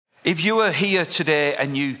If you are here today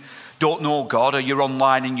and you don't know God, or you're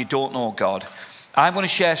online and you don't know God, I'm going to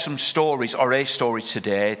share some stories, or a story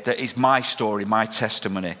today that is my story, my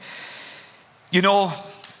testimony. You know,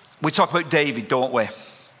 we talk about David, don't we?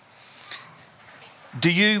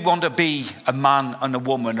 Do you want to be a man and a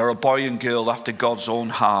woman, or a boy and girl after God's own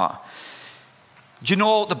heart? Do you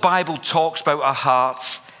know the Bible talks about our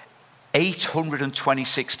hearts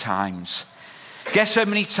 826 times? Guess how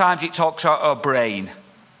many times it talks about our brain?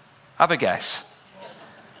 Have a guess.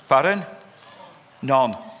 Pardon?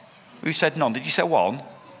 None. Who said none? Did you say one?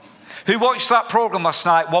 Who watched that program last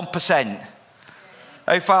night? 1%.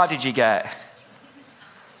 How far did you get?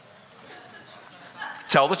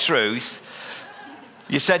 Tell the truth.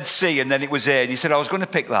 You said C and then it was A, and you said, I was going to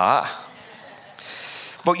pick that.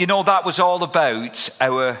 But you know, that was all about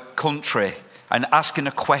our country and asking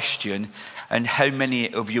a question and how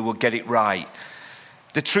many of you will get it right.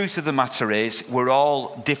 The truth of the matter is, we're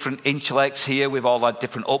all different intellects here. We've all had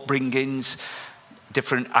different upbringings,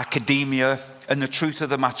 different academia. And the truth of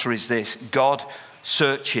the matter is this: God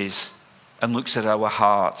searches and looks at our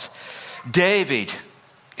hearts. David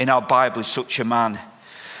in our Bible is such a man.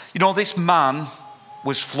 You know, this man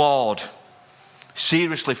was flawed,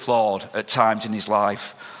 seriously flawed at times in his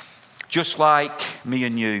life, just like me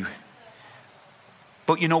and you.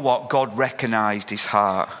 But you know what? God recognized his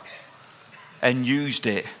heart and used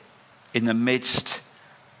it in the midst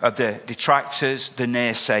of the detractors, the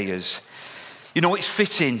naysayers. You know, it's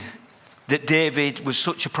fitting that David was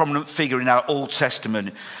such a prominent figure in our Old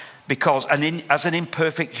Testament because as an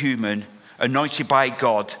imperfect human, anointed by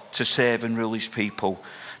God to save and rule his people,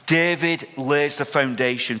 David lays the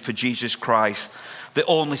foundation for Jesus Christ, the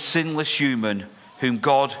only sinless human whom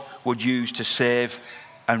God would use to save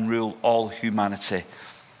and rule all humanity.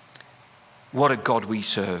 What a God we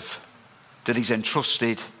serve, that he's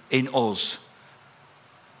entrusted in us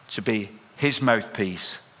to be his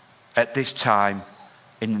mouthpiece at this time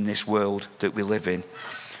in this world that we live in.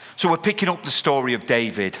 So we're picking up the story of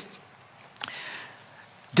David.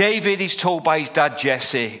 David is told by his dad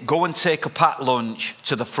Jesse, go and take a packed lunch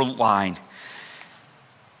to the front line.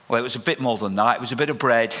 Well, it was a bit more than that. It was a bit of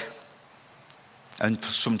bread and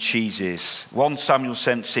some cheeses. 1 Samuel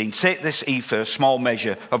 17, take this ephah, a small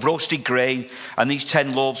measure of roasted grain, and these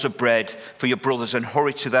 10 loaves of bread for your brothers, and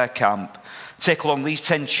hurry to their camp. Take along these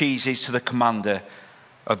 10 cheeses to the commander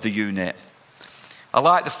of the unit. I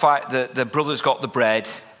like the fact that the brothers got the bread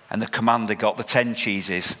and the commander got the 10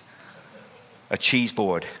 cheeses. A cheese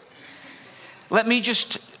board. Let me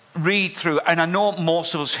just read through, and I know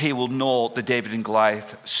most of us here will know the David and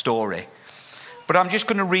Goliath story, but I'm just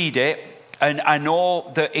going to read it. And I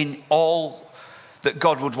know that in all that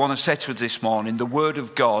God would want to say to us this morning, the word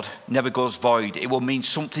of God never goes void. It will mean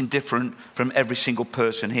something different from every single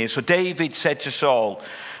person here. So David said to Saul,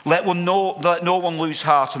 let no one lose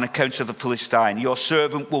heart on account of the Philistine. Your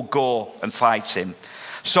servant will go and fight him.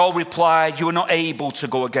 Saul replied, you are not able to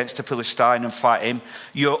go against the Philistine and fight him.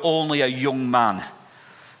 You're only a young man,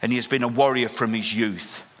 and he has been a warrior from his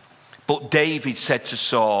youth. But David said to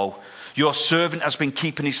Saul, your servant has been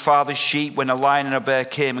keeping his father's sheep when a lion and a bear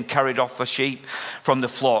came and carried off a sheep from the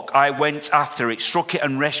flock. I went after it, struck it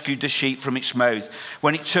and rescued the sheep from its mouth.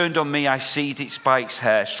 When it turned on me, I seized it by its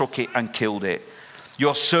hair, struck it and killed it.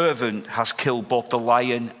 Your servant has killed both the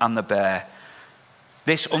lion and the bear.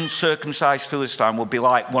 This uncircumcised Philistine will be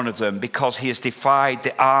like one of them because he has defied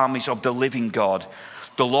the armies of the living God.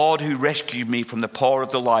 The Lord who rescued me from the paw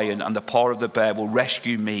of the lion and the paw of the bear will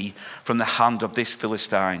rescue me from the hand of this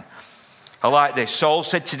Philistine. I like this. Saul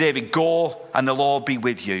said to David, go and the Lord be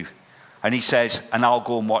with you. And he says, and I'll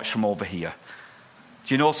go and watch from over here.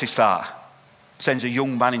 Do you notice that? Sends a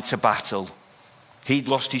young man into battle. He'd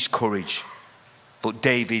lost his courage. But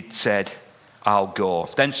David said, I'll go.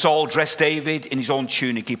 Then Saul dressed David in his own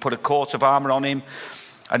tunic. He put a coat of armor on him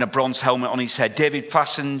and a bronze helmet on his head. David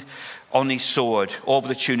fastened on his sword over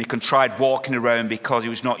the tunic and tried walking around because he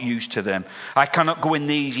was not used to them. I cannot go in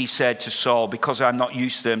these, he said to Saul, because I'm not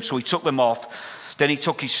used to them. So he took them off. Then he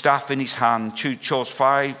took his staff in his hand, chose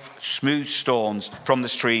 5 smooth stones from the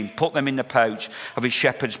stream, put them in the pouch of his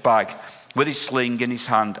shepherd's bag, with his sling in his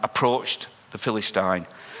hand, approached the Philistine.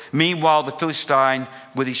 Meanwhile, the Philistine,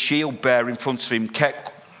 with his shield bearer in front of him,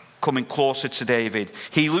 kept coming closer to David.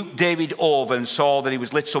 He looked David over and saw that he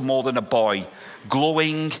was little more than a boy,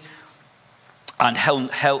 glowing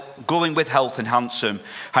with health and handsome,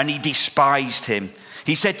 and he despised him.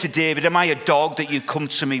 He said to David, am I a dog that you come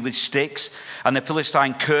to me with sticks? And the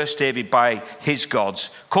Philistine cursed David by his gods.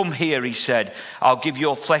 Come here, he said, I'll give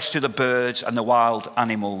your flesh to the birds and the wild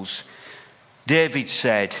animals. David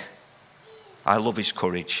said, I love his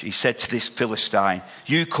courage. He said to this Philistine,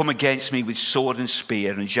 you come against me with sword and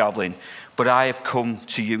spear and javelin, but I have come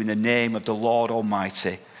to you in the name of the Lord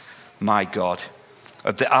Almighty, my God,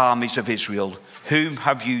 of the armies of Israel, whom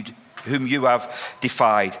you have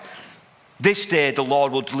defied. This day the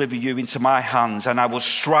Lord will deliver you into my hands, and I will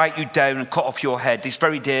strike you down and cut off your head. This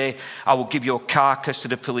very day I will give your carcass to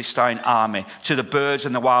the Philistine army, to the birds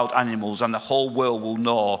and the wild animals, and the whole world will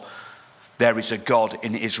know there is a God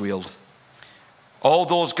in Israel. All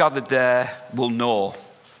those gathered there will know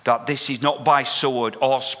that this is not by sword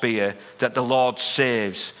or spear that the Lord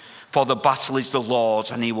saves, for the battle is the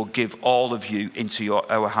Lord's, and he will give all of you into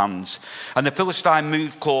our hands. And the Philistine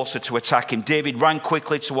moved closer to attack him. David ran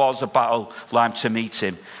quickly towards the battle line to meet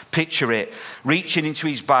him. Picture it, reaching into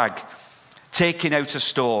his bag, taking out a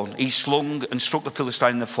stone, he slung and struck the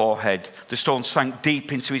Philistine in the forehead. The stone sank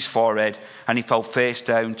deep into his forehead, and he fell face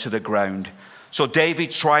down to the ground. So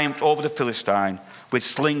David triumphed over the Philistine with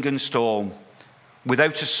sling and stone,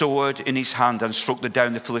 without a sword in his hand, and struck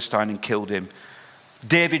down the Philistine and killed him.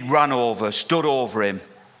 David ran over, stood over him.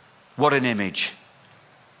 What an image.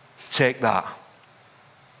 Take that.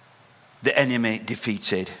 The enemy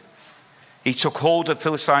defeated. He took hold of the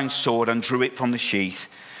Philistine's sword and drew it from the sheath.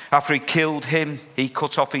 After he killed him, he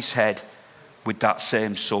cut off his head with that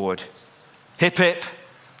same sword. Hip hip.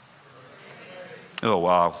 Oh,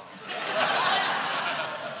 wow.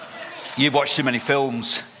 You've watched too many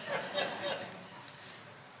films.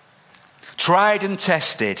 Tried and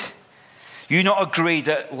tested. You not agree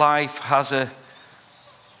that life has a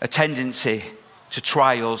tendency to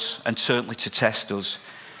try us and certainly to test us?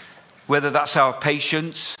 Whether that's our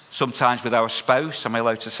patience, sometimes with our spouse, am I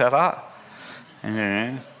allowed to say that?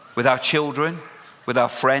 With our children, with our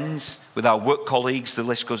friends, with our work colleagues, the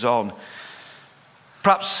list goes on.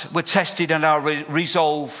 Perhaps we're tested and are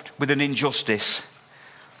resolved with an injustice,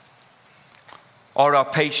 or our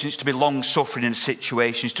patience to be long-suffering in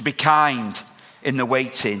situations, to be kind in the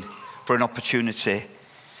waiting for an opportunity.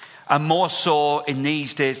 And more so in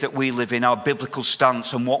these days that we live in, our biblical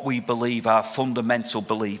stance and what we believe, our fundamental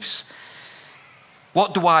beliefs.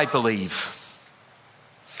 What do I believe?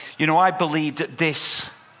 You know, I believe that this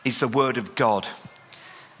is the Word of God.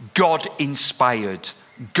 God inspired,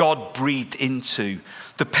 God breathed into.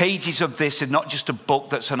 The pages of this are not just a book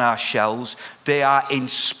that's on our shelves, they are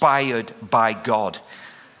inspired by God.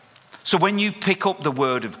 So when you pick up the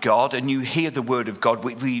Word of God and you hear the Word of God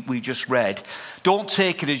we just read, don't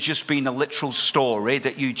take it as just being a literal story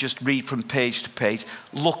that you just read from page to page.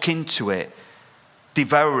 Look into it,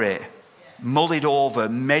 devour it, mull it over,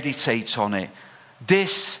 meditate on it.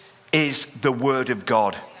 This is the Word of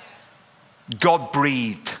God. God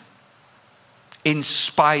breathed,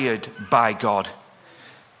 inspired by God.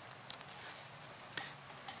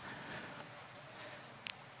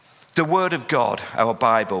 The Word of God, our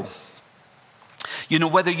Bible. You know,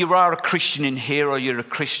 whether you are a Christian in here or you're a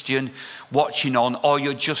Christian watching on, or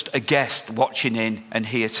you're just a guest watching in and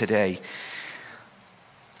here today,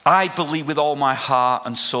 I believe with all my heart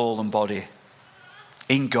and soul and body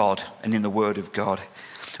in God and in the Word of God.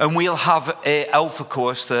 And we'll have an Alpha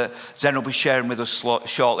course that Zen will be sharing with us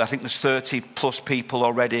shortly. I think there's 30 plus people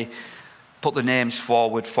already put the names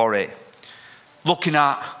forward for it. Looking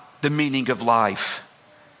at the meaning of life.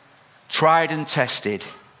 Tried and tested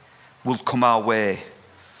will come our way.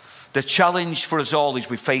 The challenge for us all is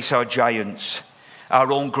we face our giants,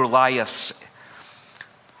 our own Goliaths.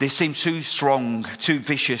 They seem too strong, too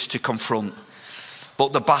vicious to confront.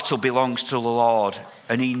 But the battle belongs to the Lord,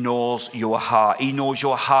 and he knows your heart. He knows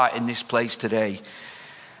your heart in this place today.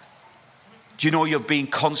 Do you know you're being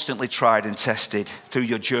constantly tried and tested through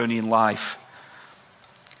your journey in life?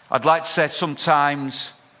 I'd like to say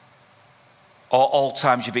sometimes or all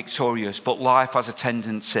times you're victorious, but life has a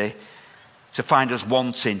tendency to find us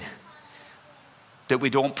wanting, that we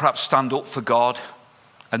don't perhaps stand up for God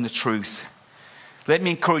and the truth. Let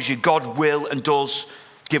me encourage you, God will and does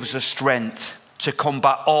give us the strength to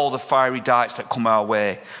combat all the fiery darts that come our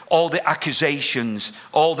way, all the accusations,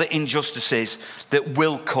 all the injustices that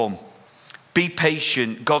will come. Be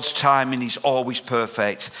patient. God's timing is always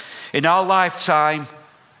perfect. In our lifetime,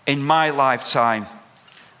 in my lifetime,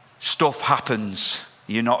 stuff happens.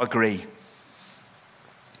 You not agree?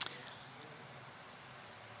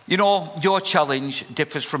 You know, your challenge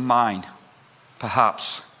differs from mine,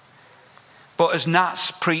 perhaps. But as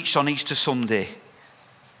Nat's preached on Easter Sunday,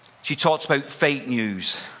 she talks about fake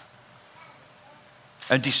news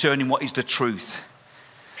and discerning what is the truth.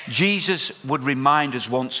 Jesus would remind us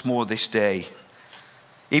once more this day,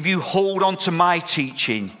 if you hold on to my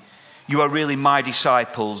teaching, you are really my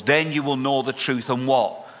disciples. Then you will know the truth, and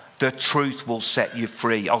what? The truth will set you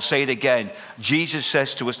free. I'll say it again. Jesus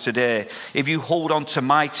says to us today, if you hold on to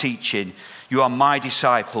my teaching, you are my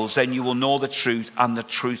disciples, then you will know the truth and the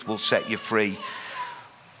truth will set you free.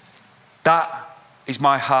 That is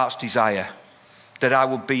my heart's desire, that I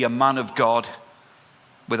would be a man of God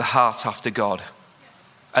with a heart after God,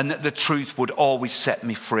 and that the truth would always set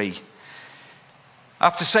me free.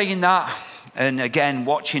 After saying that, and again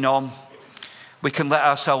watching on, we can let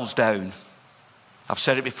ourselves down. I've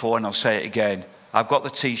said it before and I'll say it again. I've got the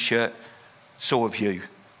t-shirt, so have you.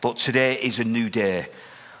 But today is a new day.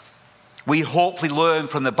 We hopefully learn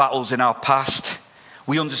from the battles in our past.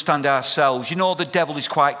 We understand ourselves. You know, the devil is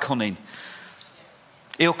quite cunning.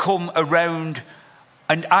 He'll come around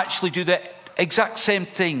and actually do the exact same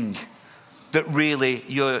thing that really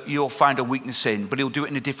you'll find a weakness in, but he'll do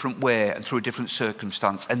it in a different way and through a different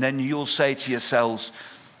circumstance. And then you'll say to yourselves,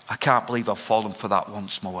 I can't believe I've fallen for that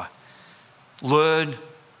once more. Learn,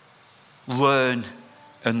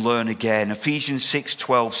 and learn again. Ephesians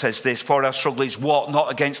 6:12 says this, for our struggle is what?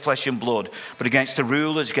 Not against flesh and blood, but against the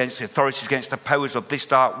rulers, against the authorities, against the powers of this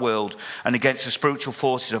dark world, and against the spiritual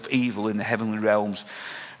forces of evil in the heavenly realms.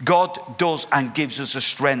 God does and gives us the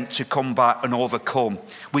strength to combat and overcome.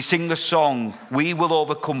 We sing the song, we will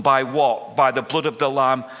overcome by what? By the blood of the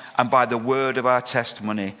Lamb and by the word of our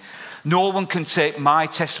testimony. No one can take my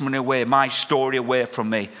testimony away, my story away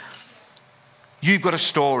from me. You've got a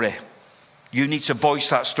story. You need to voice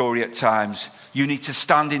that story at times. You need to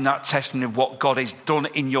stand in that testimony of what God has done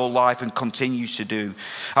in your life and continues to do.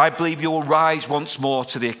 I believe you will rise once more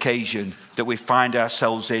to the occasion that we find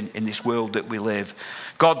ourselves in this world that we live.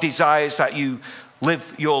 God desires that you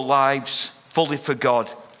live your lives fully for God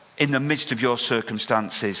in the midst of your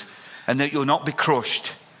circumstances, and that you'll not be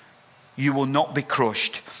crushed. You will not be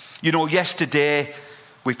crushed. You know, yesterday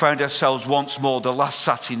we found ourselves once more the last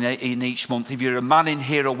Saturday in each month. If you're a man in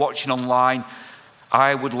here or watching online,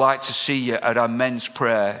 I would like to see you at our men's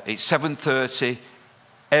prayer. It's 7:30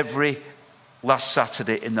 every last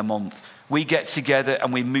Saturday in the month. We get together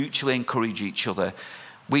and we mutually encourage each other.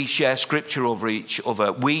 We share scripture over each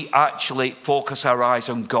other. We actually focus our eyes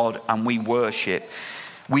on God and we worship.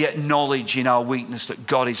 We acknowledge in our weakness that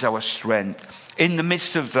God is our strength. In the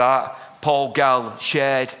midst of that, Paul Gall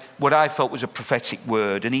shared what I felt was a prophetic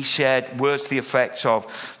word, and he shared words to the effect of,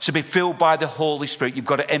 to be filled by the Holy Spirit, you've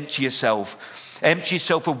got to empty yourself. Empty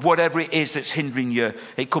yourself of whatever it is that's hindering you.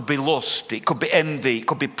 It could be lust, it could be envy, it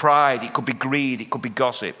could be pride, it could be greed, it could be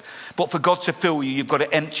gossip. But for God to fill you, you've got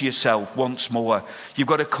to empty yourself once more. You've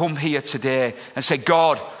got to come here today and say,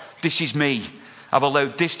 God, this is me. I've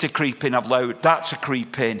allowed this to creep in, I've allowed that to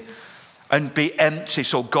creep in, and be empty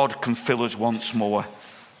so God can fill us once more.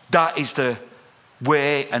 That is the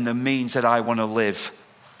way and the means that I want to live.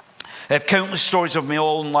 I have countless stories of my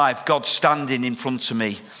own life, God standing in front of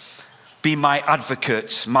me, being my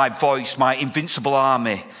advocate, my voice, my invincible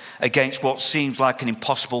army against what seems like an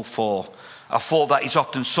impossible foe. A foe that is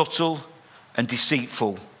often subtle and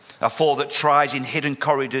deceitful. A foe that tries in hidden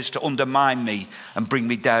corridors to undermine me and bring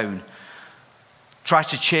me down. Tries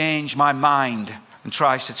to change my mind and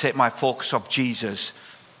tries to take my focus off Jesus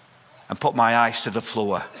and put my eyes to the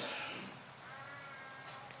floor.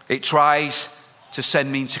 It tries to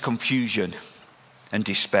send me into confusion and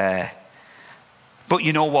despair. But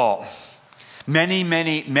you know what?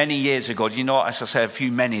 Many years ago, do you know, as I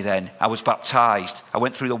said, I was baptized. I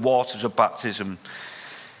went through the waters of baptism.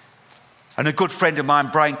 And a good friend of mine,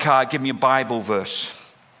 Brian Carr, gave me a Bible verse.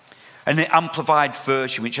 And the Amplified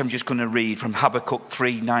version, which I'm just going to read from Habakkuk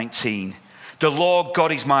 3:19. The Lord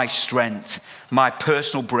God is my strength, my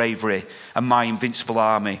personal bravery, and my invincible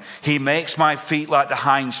army. He makes my feet like the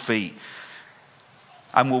hind's feet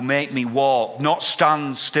and will make me walk, not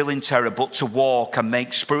stand still in terror, but to walk and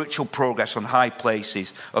make spiritual progress on high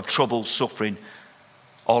places of trouble, suffering,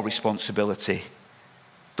 or responsibility.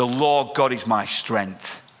 The Lord God is my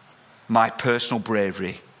strength, my personal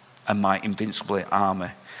bravery, and my invincible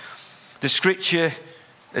army. The scripture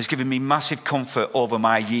has given me massive comfort over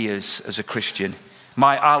my years as a Christian,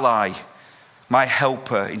 my ally, my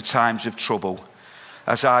helper in times of trouble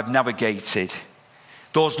as I've navigated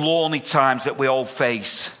those lonely times that we all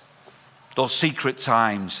face, those secret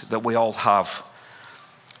times that we all have.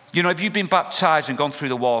 You know, if you've been baptized and gone through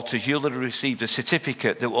the waters, you'll have received a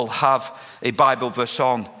certificate that will have a Bible verse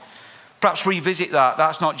on. Perhaps revisit that.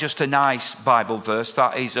 That's not just a nice Bible verse,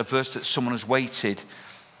 that is a verse that someone has waited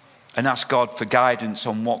and ask God for guidance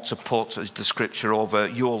on what to put as the scripture over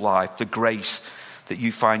your life, the grace that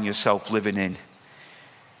you find yourself living in.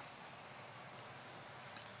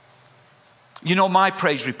 You know, my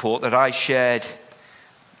praise report that I shared,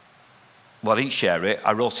 well, I didn't share it,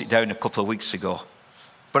 I wrote it down a couple of weeks ago.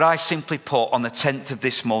 But I simply put, on the 10th of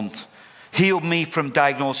this month, healed me from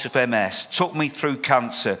diagnosis of MS, took me through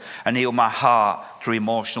cancer, and healed my heart through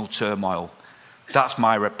emotional turmoil. That's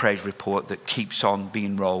my praise report that keeps on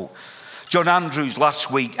being wrote. John Andrews last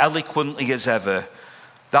week, eloquently as ever,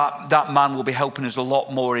 that man will be helping us a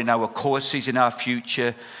lot more in our courses in our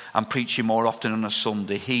future and preaching more often on a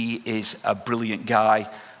Sunday. He is a brilliant guy,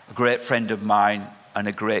 a great friend of mine, and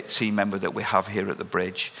a great team member that we have here at the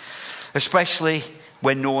Bridge. Especially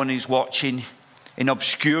when no one is watching. In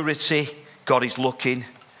obscurity, God is looking.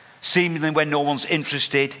 Seemingly when no one's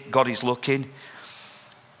interested, God is looking.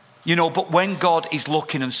 You know, but when God is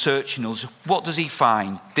looking and searching us, what does he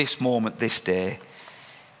find this moment, this day?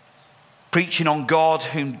 Preaching on God,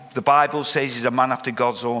 whom the Bible says is a man after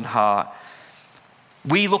God's own heart.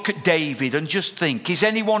 We look at David and just think, is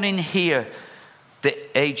anyone in here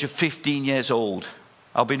the age of 15 years old?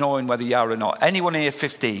 I'll be knowing whether you are or not. Anyone here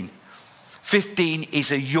 15? 15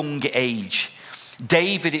 is a young age.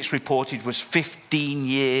 David, it's reported, was 15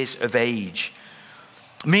 years of age.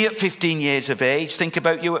 Me at 15 years of age, think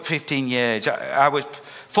about you at 15 years. I was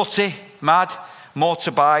footy, mad,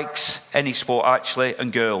 motorbikes, any sport actually,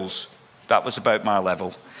 and girls. That was about my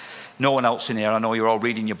level. No one else in here. I know you're all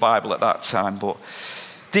reading your Bible at that time, but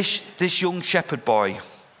this young shepherd boy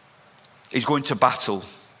is going to battle.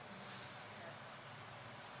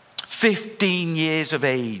 15 years of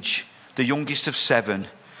age, the youngest of 7,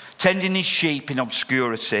 tending his sheep in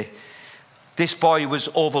obscurity. This boy was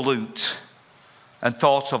overlooked and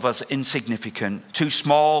thought of as insignificant, too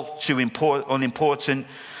small, too unimportant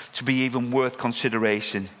to be even worth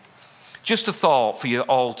consideration. Just a thought for you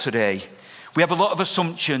all today. We have a lot of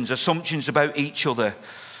assumptions about each other.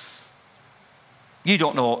 You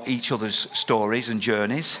don't know each other's stories and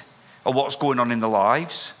journeys or what's going on in their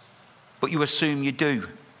lives, but you assume you do.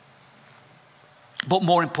 But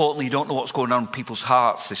more importantly, you don't know what's going on in people's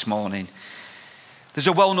hearts this morning. There's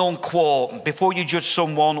a well-known quote, before you judge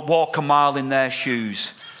someone, walk a mile in their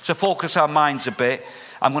shoes. So focus our minds a bit.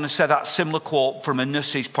 I'm going to say that similar quote from a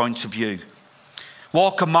nurse's point of view.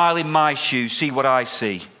 Walk a mile in my shoes, see what I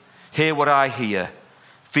see, hear what I hear,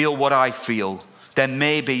 feel what I feel. Then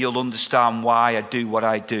maybe you'll understand why I do what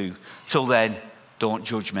I do. Till then, don't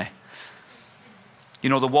judge me. You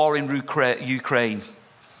know, the war in Ukraine,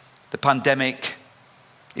 the pandemic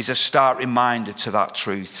is a stark reminder to that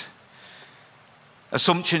truth.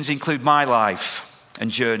 Assumptions include my life and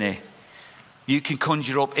journey. You can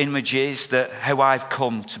conjure up images that how I've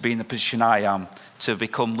come to be in the position I am, to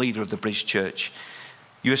become leader of the Bridge Church.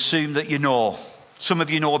 You assume that you know. Some of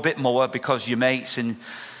you know a bit more because you're mates and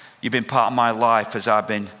you've been part of my life as I've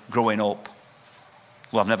been growing up.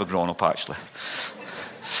 Well, I've never grown up actually.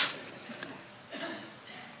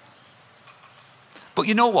 But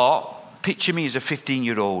you know what? Picture me as a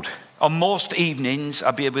 15-year-old. On most evenings,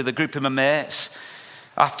 I'd be with a group of my mates,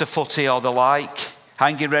 after footy or the like,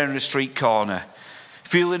 hanging around a street corner,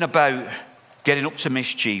 feeling about getting up to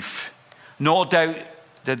mischief. No doubt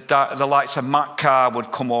the likes of Matt Carr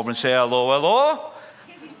would come over and say, hello, hello.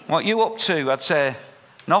 What are you up to? I'd say,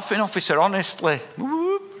 nothing, officer, honestly.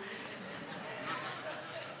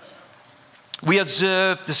 We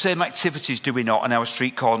observe the same activities, do we not, on our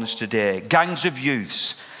street corners today? Gangs of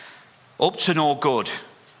youths, up to no good.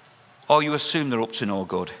 Or you assume they're up to no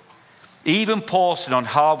good. Even posting on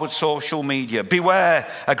Harwood social media, beware,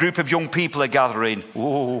 a group of young people are gathering.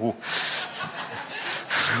 Oh.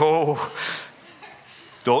 Oh.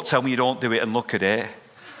 Don't tell me you don't do it and look at it.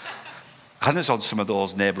 Hannah's on some of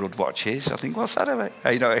those neighbourhood watches. I think, what's that about?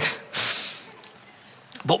 You know.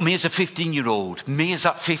 But me as a 15-year-old, me as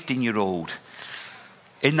that 15-year-old,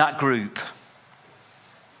 in that group,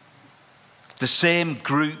 the same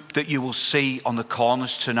group that you will see on the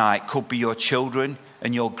corners tonight could be your children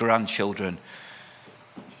and your grandchildren.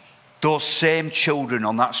 Those same children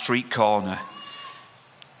on that street corner.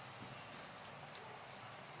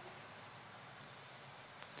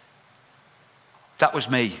 That was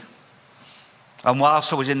me. And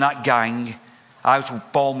whilst I was in that gang, I was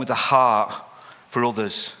born with a heart for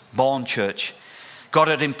others. Born church. God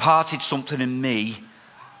had imparted something in me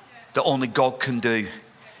that only God can do.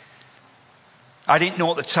 I didn't know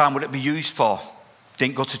at the time what it'd be used for.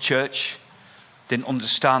 Didn't go to church. Didn't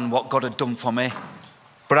understand what God had done for me.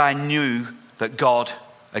 But I knew that God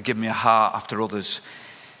had given me a heart after others.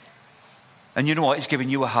 And you know what? He's given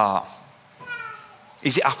you a heart.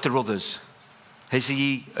 Is it after others? Has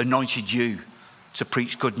he anointed you to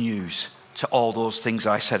preach good news to all those things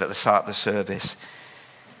I said at the start of the service?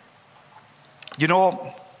 You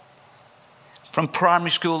know, from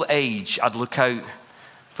primary school age, I'd look out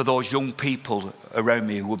for those young people around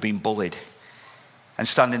me who were being bullied and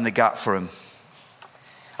stand in the gap for them.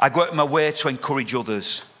 I go out of my way to encourage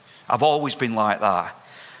others. I've always been like that.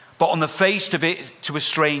 But on the face of it, to a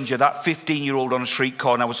stranger, that 15-year-old on a street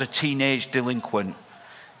corner, I was a teenage delinquent.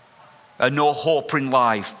 No hope in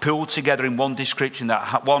life, pulled together in one description,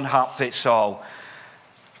 that one hat fits all.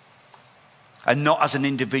 And not as an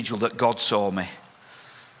individual that God saw me.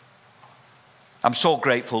 I'm so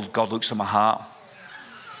grateful God looks at my heart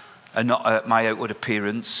and not at my outward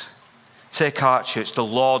appearance. Take heart, church. The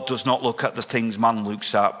Lord does not look at the things man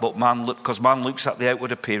looks at, but because man looks at the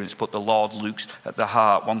outward appearance, but the Lord looks at the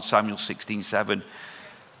heart. 1 Samuel 16:7.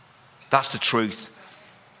 That's the truth.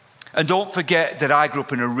 And don't forget that I grew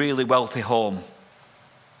up in a really wealthy home.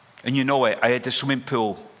 And you know it. I had the swimming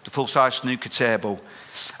pool, the full-size snooker table.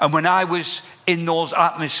 And when I was in those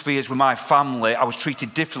atmospheres with my family, I was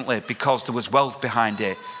treated differently because there was wealth behind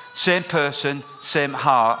it. Same person, same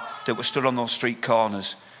heart that was stood on those street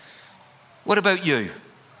corners. What about you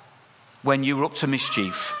when you were up to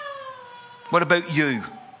mischief? What about you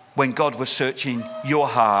when God was searching your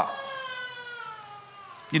heart?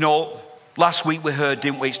 You know, last week we heard,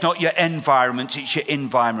 didn't we? It's not your environment, it's your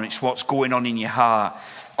environment. It's what's going on in your heart.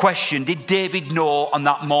 Question, did David know on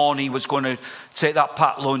that morning he was going to take that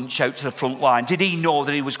packed lunch out to the front line? Did he know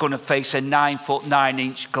that he was going to face a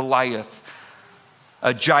 9'9" Goliath,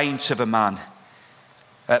 a giant of a man?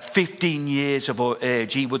 At 15 years of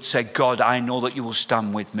age, he would say, God, I know that you will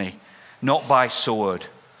stand with me. Not by sword,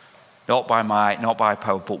 not by might, not by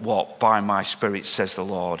power, but what? By my spirit, says the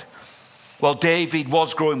Lord. Well, David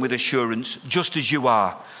was growing with assurance, just as you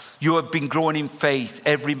are. You have been growing in faith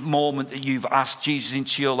every moment that you've asked Jesus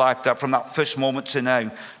into your life, that from that first moment to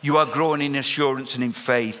now, you are growing in assurance and in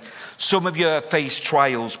faith. Some of you have faced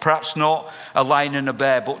trials, perhaps not a lion and a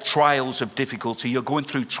bear, but trials of difficulty. You're going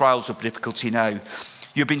through trials of difficulty now.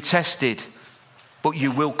 You've been tested, but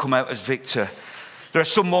you will come out as victor. There are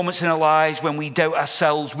some moments in our lives when we doubt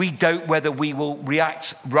ourselves. We doubt whether we will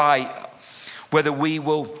react right, whether we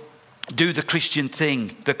will do the Christian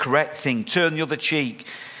thing, the correct thing, turn the other cheek.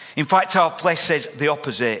 In fact, our flesh says the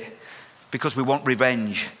opposite because we want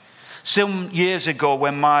revenge. Some years ago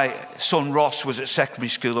when my son Ross was at secondary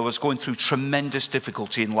school, I was going through tremendous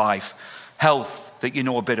difficulty in life. Health that you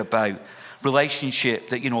know a bit about, relationship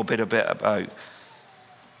that you know a bit about.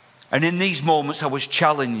 And in these moments I was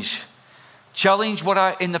challenged. Challenged what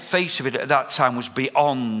I, in the face of it at that time, was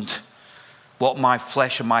beyond what my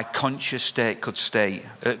flesh and my conscious state could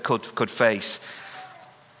face.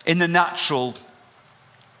 In the natural,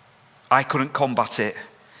 I couldn't combat it.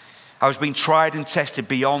 I was being tried and tested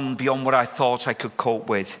beyond what I thought I could cope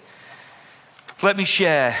with. Let me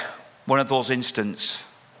share one of those instances.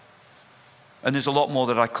 And there's a lot more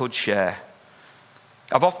that I could share.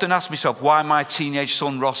 I've often asked myself why my teenage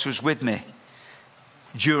son Ross was with me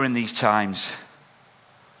during these times.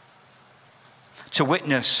 To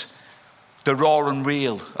witness the raw and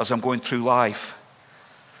real as I'm going through life.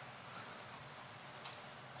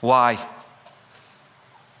 Why?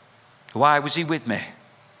 Why was he with me?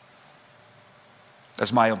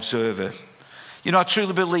 As my observer. You know, I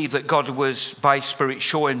truly believe that God was, by His Spirit,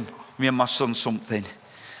 showing me and my son something.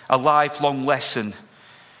 A lifelong lesson.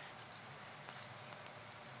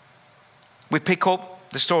 We pick up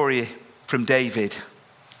the story from David.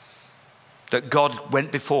 That God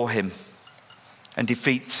went before him and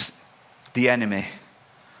defeats the enemy.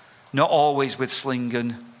 Not always with sling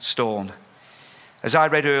and stone. As I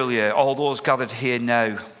read earlier, all those gathered here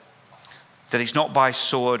now, that it's not by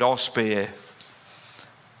sword or spear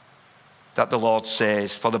that the Lord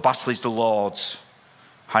says, for the battle is the Lord's,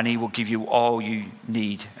 and He will give you all you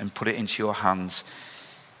need and put it into your hands.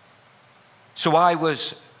 So I'm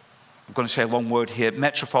going to say a long word here,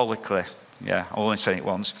 metaphorically. Yeah, I'll only say it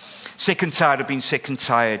once. Sick and tired of being sick and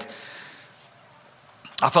tired.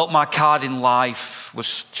 I felt my card in life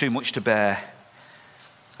was too much to bear.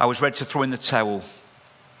 I was ready to throw in the towel.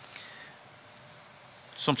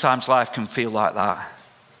 Sometimes life can feel like that.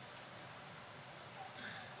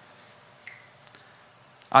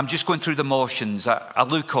 I'm just going through the motions. I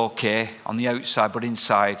look okay on the outside, but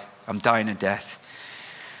inside I'm dying of death.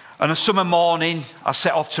 On a summer morning, I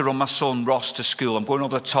set off to run my son Ross to school. I'm going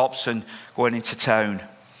over the tops and going into town.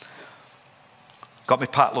 Got my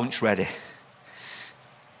packed lunch ready.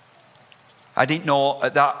 I didn't know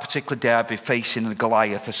at that particular day I'd be facing a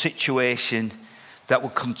Goliath, a situation that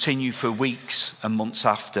would continue for weeks and months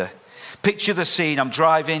after. Picture the scene. I'm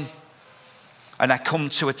driving and I come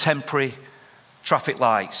to a temporary traffic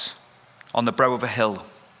lights on the brow of a hill.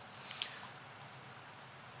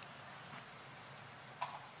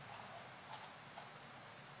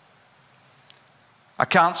 I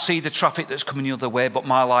can't see the traffic that's coming the other way, but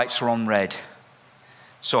my lights are on red.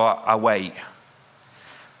 So I wait.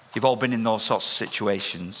 You've all been in those sorts of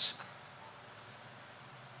situations.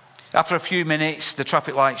 After a few minutes, the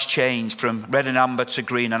traffic lights changed from red and amber to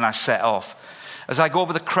green, and I set off. As I go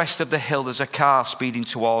over the crest of the hill, there's a car speeding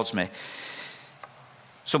towards me.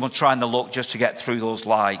 Someone trying to look just to get through those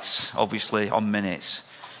lights, obviously on minutes.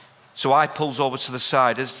 So I pulls over to the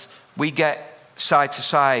side. As we get side to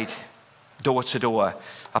side, door to door,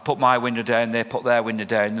 I put my window down, they put their window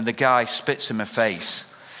down, and the guy spits in my face.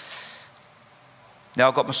 Now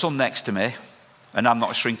I've got my son next to me, and I'm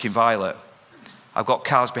not a shrinking violet. I've got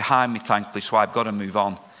cars behind me, thankfully, so I've got to move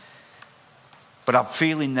on. But I'm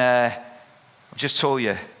feeling there, I've just told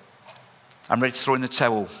you, I'm ready to throw in the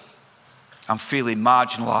towel. I'm feeling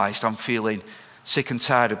marginalised. I'm feeling sick and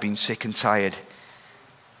tired of being sick and tired.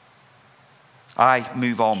 I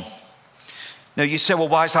move on. Now you say, well,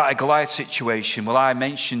 why is that a Goliath situation? Well, I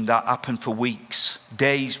mentioned that happened for weeks,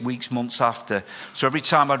 days, weeks, months after. So every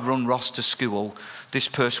time I'd run Ross to school, this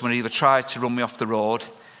person would either try to run me off the road,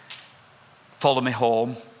 follow me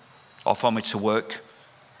home, or follow me to work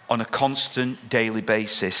on a constant daily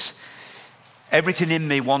basis. Everything in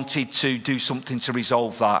me wanted to do something to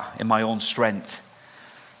resolve that in my own strength.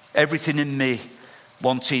 Everything in me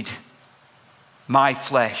wanted my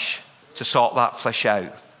flesh to sort that flesh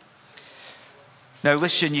out. Now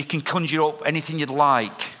listen, you can conjure up anything you'd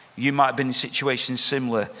like. You might have been in situations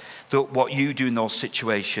similar to what you do in those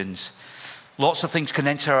situations. Lots of things can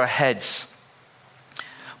enter our heads.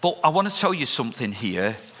 But I want to tell you something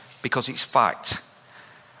here because it's fact.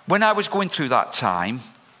 When I was going through that time,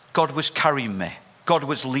 God was carrying me. God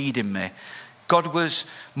was leading me. God was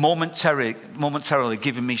momentarily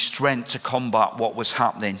giving me strength to combat what was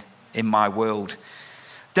happening in my world.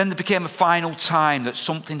 Then there became a final time that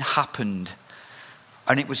something happened.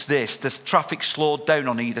 And it was this: the traffic slowed down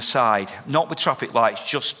on either side, not with traffic lights,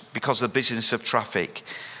 just because of the busyness of traffic.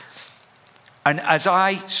 And as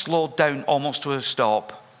I slowed down almost to a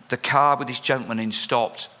stop, the car with this gentleman in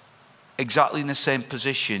stopped exactly in the same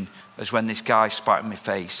position as when this guy spat in my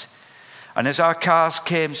face. And as our cars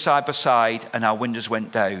came side by side and our windows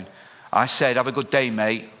went down, I said, "Have a good day,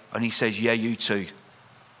 mate." And he says, "Yeah, you too."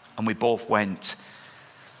 And we both went.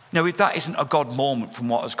 Now, if that isn't a God moment from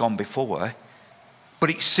what has gone before, but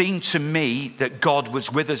it seemed to me that God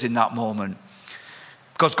was with us in that moment.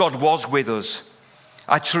 Because God was with us.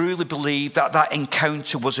 I truly believe that that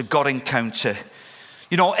encounter was a God encounter.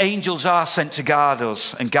 You know, angels are sent to guard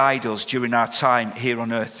us and guide us during our time here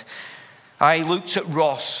on earth. I looked at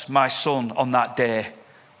Ross, my son, on that day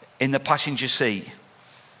in the passenger seat.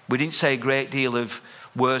 We didn't say a great deal of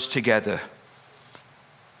words together.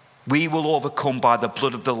 We will overcome by the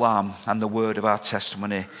blood of the Lamb and the word of our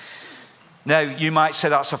testimony. Now, you might say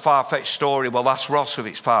that's a far-fetched story. Well, ask Ross if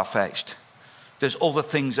it's far-fetched. There's other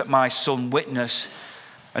things that my son witnessed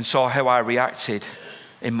and saw how I reacted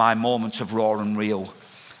in my moment of raw and real.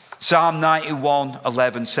 Psalm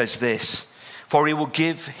 91:11 says this: "For he will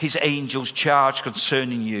give his angels charge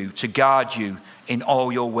concerning you, to guard you in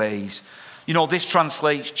all your ways." You know, this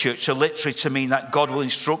translates, church, literally to mean that God will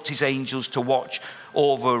instruct his angels to watch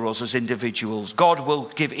over us as individuals. God will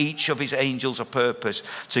give each of his angels a purpose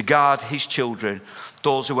to guard his children.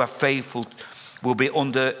 Those who are faithful will be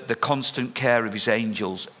under the constant care of his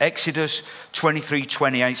angels. Exodus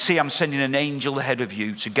 23:28. "See, I'm sending an angel ahead of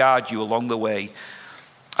you to guard you along the way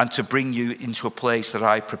and to bring you into a place that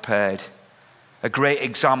I prepared." A great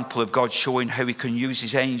example of God showing how he can use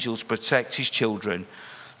his angels to protect his children.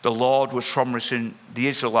 The Lord was promising the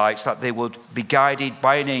Israelites that they would be guided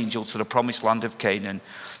by an angel to the promised land of Canaan.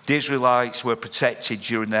 The Israelites were protected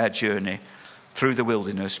during their journey through the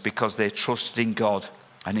wilderness because they trusted in God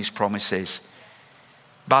and his promises.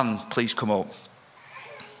 Band, please come up.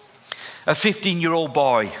 A 15-year-old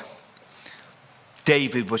boy,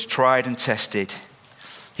 David, was tried and tested.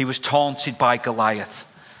 He was taunted by Goliath.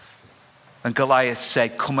 And Goliath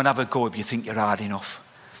said, "Come and have a go if you think you're hard enough."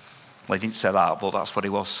 Well, he didn't say that, but that's what he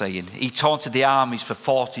was saying. He taunted the armies for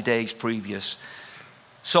 40 days previous.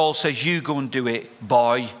 Saul says, "You go and do it,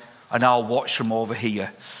 boy, and I'll watch from over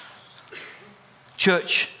here."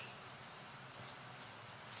 Church,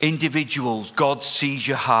 individuals, God sees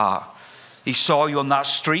your heart. He saw you on that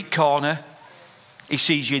street corner. He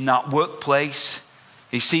sees you in that workplace.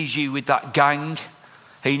 He sees you with that gang.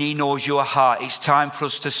 And he knows your heart. It's time for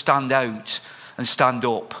us to stand out and stand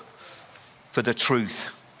up for the truth.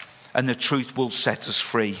 And the truth will set us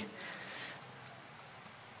free.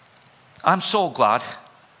 I'm so glad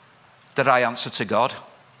that I answer to God.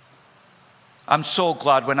 I'm so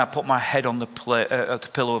glad when I put my head on the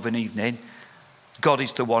pillow of an evening, God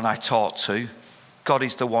is the one I talk to. God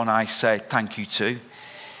is the one I say thank you to.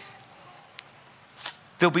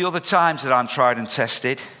 There'll be other times that I'm tried and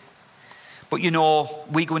tested. But you know,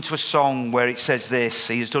 we go into a song where it says this: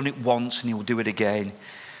 he has done it once and he will do it again.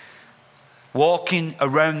 Walking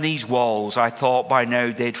around these walls, I thought by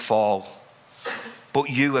now they'd fall, but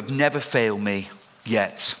you have never failed me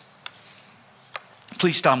yet.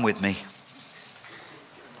 Please stand with me.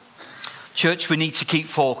 Church, we need to keep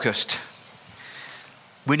focused.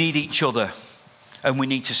 We need each other, and we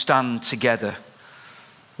need to stand together.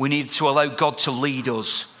 We need to allow God to lead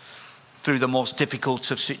us through the most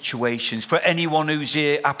difficult of situations. For anyone who's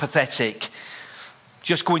here apathetic,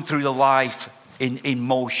 just going through the life in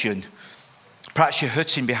motion, perhaps you're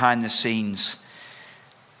hurting behind the scenes.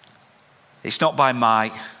 It's not by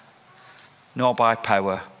might, nor by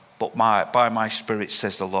power, but by my Spirit,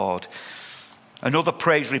 says the Lord. Another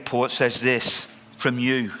praise report says this from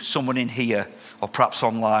you, someone in here, or perhaps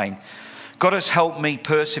online. God has helped me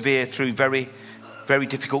persevere through very, very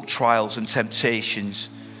difficult trials and temptations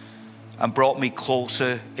and brought me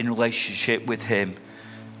closer in relationship with him.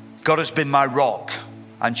 God has been my rock,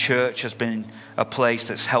 and church has been a place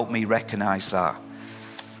that's helped me recognize that.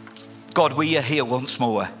 God, we are here once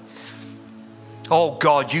more. Oh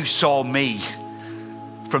God, you saw me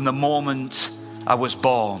from the moment I was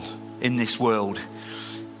born in this world.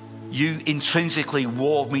 You intrinsically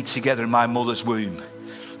wove me together in my mother's womb,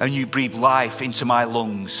 and you breathed life into my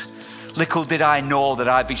lungs. Little did I know that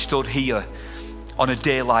I'd be stood here on a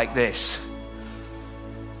day like this.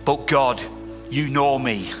 But God, you know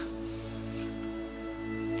me.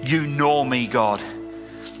 You know me, God.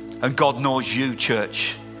 And God knows you,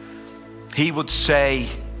 church. He would say,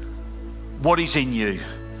 what is in you?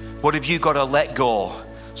 What have you got to let go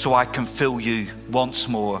so I can fill you once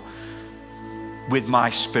more with my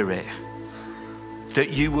Spirit?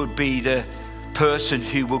 That you would be the person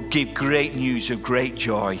who will give great news of great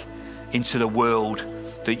joy into the world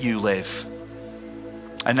that you live.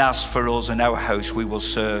 And as for us and our house, we will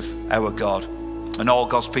serve our God. And all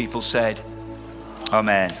God's people said,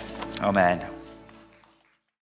 Amen. Amen.